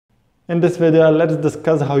In this video, let's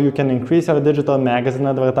discuss how you can increase your digital magazine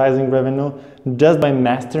advertising revenue just by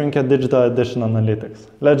mastering your digital edition analytics.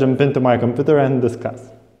 Let's jump into my computer and discuss.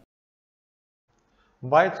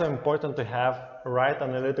 Why it's so important to have a right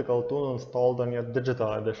analytical tool installed on your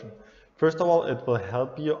digital edition? First of all, it will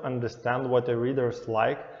help you understand what your readers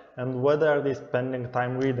like and whether are they spending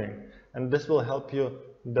time reading. And this will help you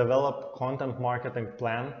develop content marketing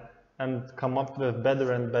plan and come up with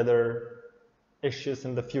better and better issues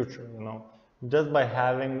in the future, just by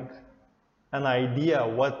having an idea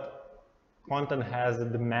what content has a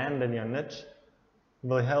demand in your niche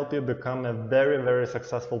will help you become a very, very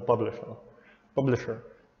successful publisher.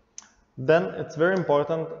 Then it's very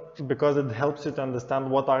important because it helps you to understand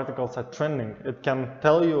what articles are trending. It can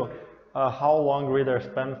tell you how long readers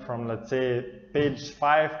spend from, let's say, page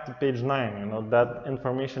 5 to page 9. That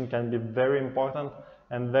information can be very important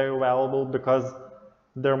and very valuable because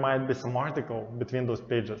there might be some article between those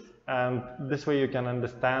pages, and this way you can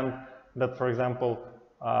understand that, for example,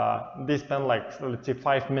 they spend let's say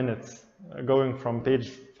 5 minutes going from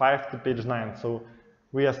page 5 to page 9. So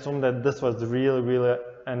we assume that this was really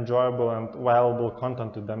enjoyable and valuable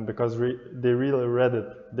content to them because they really read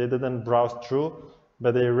it. They didn't browse through,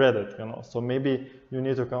 but they read it. So maybe you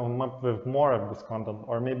need to come up with more of this content,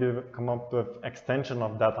 or maybe come up with extension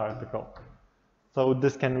of that article. So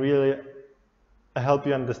this can really help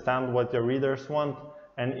you understand what your readers want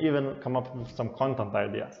and even come up with some content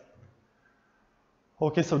ideas.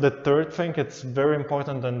 Okay, so the third thing, it's very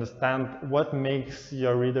important to understand what makes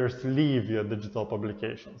your readers leave your digital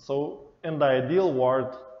publication. So in the ideal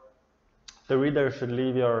world, the reader should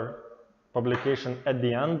leave your publication at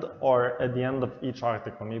the end or at the end of each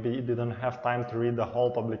article. Maybe they didn't have time to read the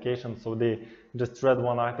whole publication, so they just read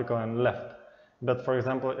one article and left. But for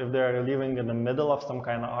example, if they are leaving in the middle of some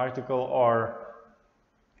kind of article or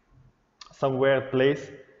some weird place,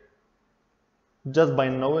 just by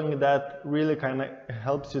knowing that really kind of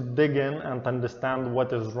helps you dig in and understand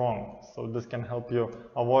what is wrong. So this can help you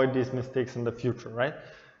avoid these mistakes in the future, right?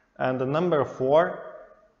 And the number 4,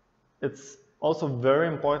 it's also very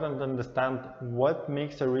important to understand what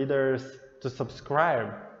makes your readers to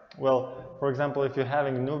subscribe. Well, for example, if you're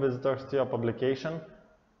having new visitors to your publication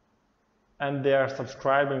and they are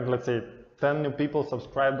subscribing, let's say 10 new people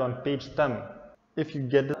subscribed on page 10. If you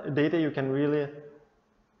get the data, you can really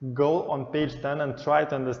go on page 10 and try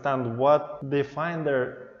to understand what they find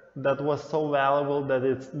there that was so valuable that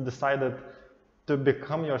it's decided to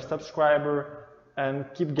become your subscriber and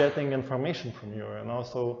keep getting information from you.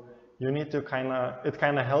 So you need to it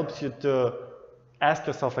kind of helps you to ask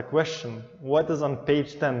yourself a question: what is on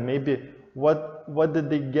page 10? Maybe what did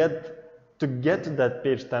they get to that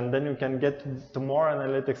page 10? Then you can get to more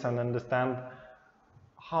analytics and understand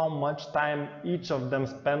how much time each of them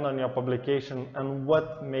spend on your publication and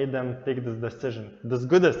what made them take this decision, this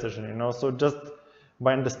good decision. So just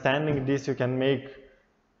by understanding this, you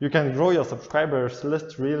can grow your subscribers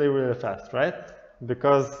list really fast, right?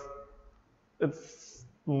 Because it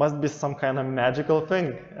must be some kind of magical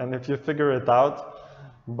thing, and if you figure it out,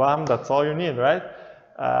 bam, that's all you need, right?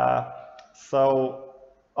 So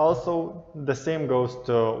also the same goes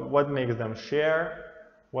to what makes them share,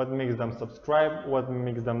 what makes them subscribe, what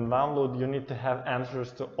makes them download. You need to have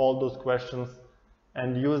answers to all those questions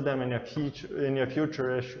and use them in your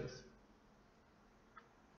future issues.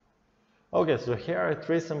 Okay, so here are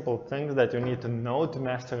 3 simple things that you need to know to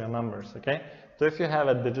master your numbers, okay? So if you have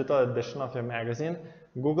a digital edition of your magazine,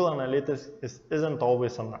 Google Analytics isn't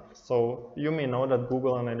always enough. So you may know that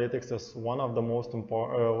Google Analytics is one of the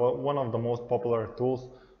most popular tools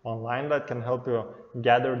online that can help you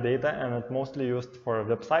gather data, and it's mostly used for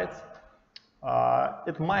websites.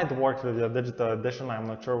 It might work with your digital edition. I'm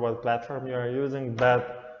not sure what platform you are using, but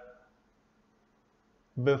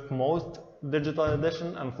with most digital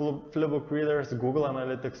edition and flipbook readers, Google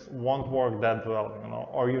Analytics won't work that well,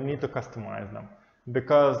 or you need to customize them,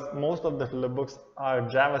 because most of the flipbooks are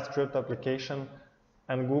JavaScript application,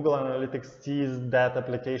 and Google Analytics sees that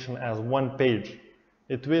application as one page.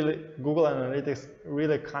 Google Analytics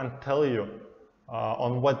really can't tell you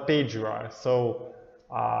on what page you are. So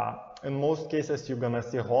in most cases, you're gonna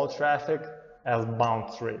see whole traffic as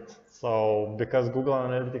bounce rate. So because Google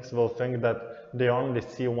Analytics will think that they only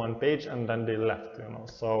see one page and then they left,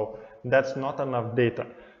 So that's not enough data.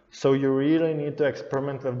 So you really need to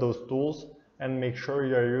experiment with those tools and make sure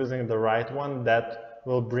you're using the right one that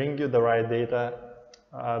will bring you the right data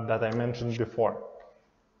that I mentioned before.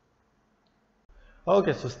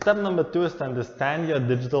 Okay, so step number 2 is to understand your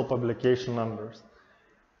digital publication numbers.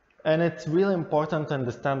 And it's really important to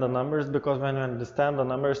understand the numbers, because when you understand the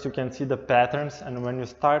numbers, you can see the patterns. And when you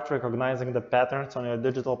start recognizing the patterns on your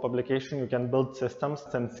digital publication, you can build systems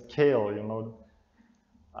and scale, you know.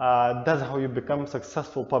 That's how you become a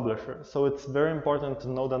successful publisher. So it's very important to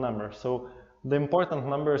know the numbers. So the important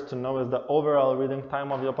numbers to know is the overall reading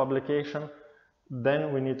time of your publication.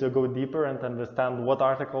 Then we need to go deeper and understand what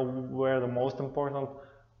articles were the most important,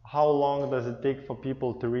 how long does it take for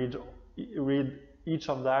people to read each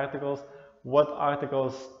of the articles, what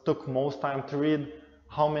articles took most time to read,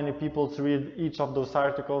 how many people to read each of those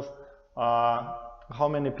articles, how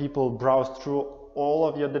many people browsed through all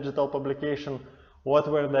of your digital publication, what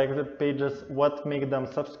were the exit pages, what made them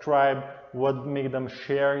subscribe, what made them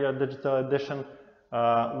share your digital edition,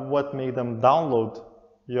 what made them download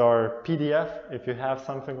your PDF if you have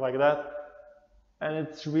something like that. And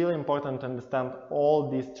it's really important to understand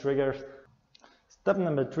all these triggers. Step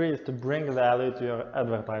number 3 is to bring value to your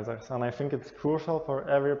advertisers. And I think it's crucial for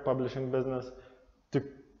every publishing business to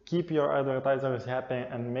keep your advertisers happy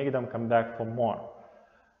and make them come back for more.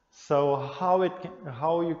 So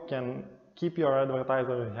how you can keep your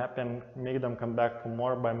advertisers happy and make them come back for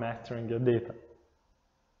more? By mastering your data.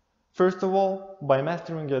 First of all, by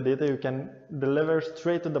mastering your data, you can deliver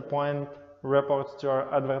straight to the point reports to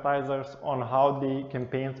your advertisers on how the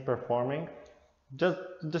campaign's performing. Just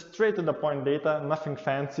straight to the point data, nothing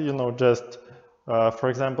fancy, you know, just for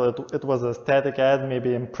example, it was a static ad,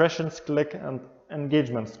 maybe impressions, click, and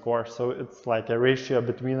engagement score. So it's like a ratio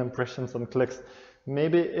between impressions and clicks.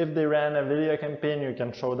 Maybe if they ran a video campaign, you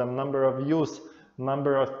can show them number of views,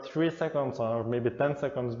 number of 3 seconds or maybe 10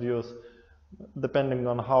 seconds views, depending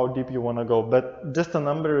on how deep you want to go. But just a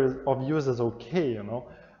number of views is okay, you know.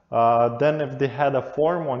 Then if they had a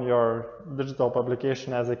form on your digital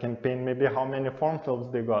publication as a campaign, maybe how many form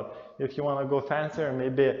fills they got. If you want to go fancier,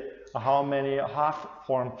 maybe how many half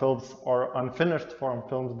form fills or unfinished form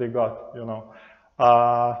films they got, you know.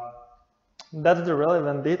 That's the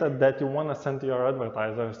relevant data that you want to send to your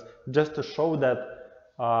advertisers, just to show that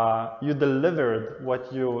you delivered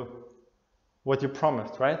what you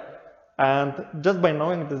promised, right? And just by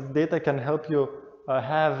knowing this data can help you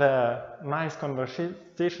have a nice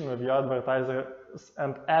conversation with your advertisers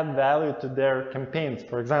and add value to their campaigns.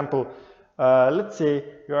 For example, let's say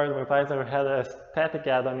your advertiser had a static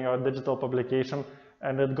ad on your digital publication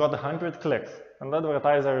and it got 100 clicks. And the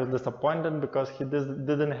advertiser is disappointed because he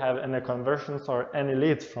didn't have any conversions or any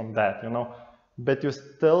leads from that, you know. But you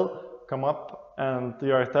still come up and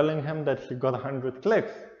you are telling him that he got 100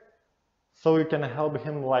 clicks. So you can help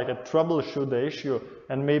him like troubleshoot the issue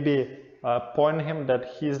and maybe point him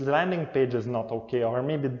that his landing page is not okay, or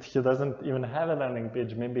maybe he doesn't even have a landing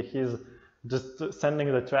page. Maybe he's just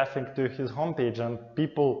sending the traffic to his homepage and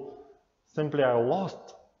people simply are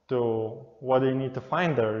lost to what they need to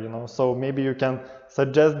find there, you know. So maybe you can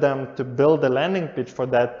suggest them to build a landing page for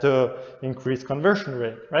that to increase conversion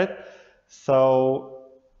rate, right? So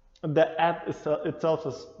the ad itself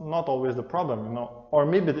is not always the problem, you know. Or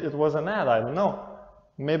maybe it was an ad, I don't know.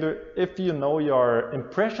 Maybe if you know your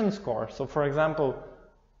impression score, so for example,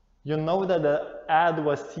 you know that the ad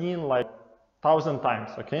was seen like 1,000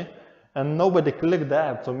 times, okay? And nobody clicked the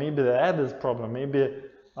ad, so maybe the ad is a problem. Maybe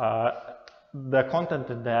the content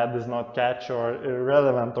in the ad is not catchy or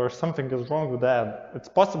irrelevant, or something is wrong with the ad. It's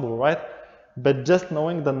possible, right? But just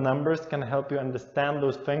knowing the numbers can help you understand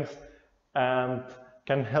those things and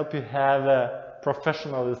can help you have a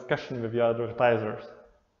professional discussion with your advertisers.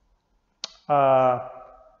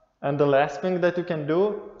 And the last thing that you can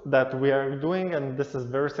do, that we are doing, and this is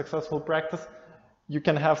very successful practice, you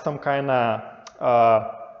can have some kind of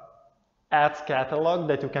ads catalog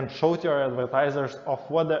that you can show to your advertisers of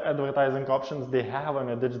what the advertising options they have on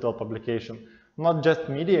a digital publication. Not just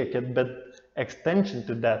media kit, but extension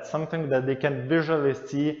to that, something that they can visually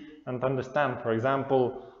see and understand. For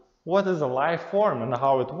example, what is a live form and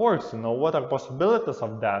how it works, you know, what are possibilities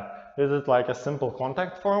of that? Is it like a simple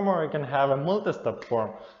contact form, or you can have a multi-step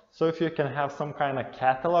form? So if you can have some kind of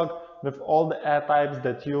catalog with all the ad types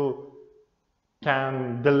that you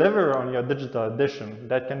can deliver on your digital edition,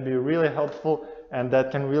 that can be really helpful, and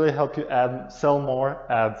that can really help you sell more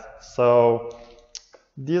ads. So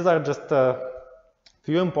these are just a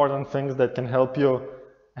few important things that can help you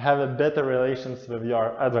have a better relations with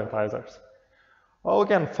your advertisers.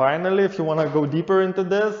 Okay, and finally, if you want to go deeper into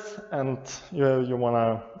this and you want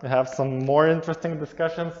to have some more interesting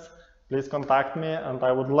discussions, please contact me and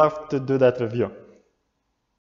I would love to do that with you.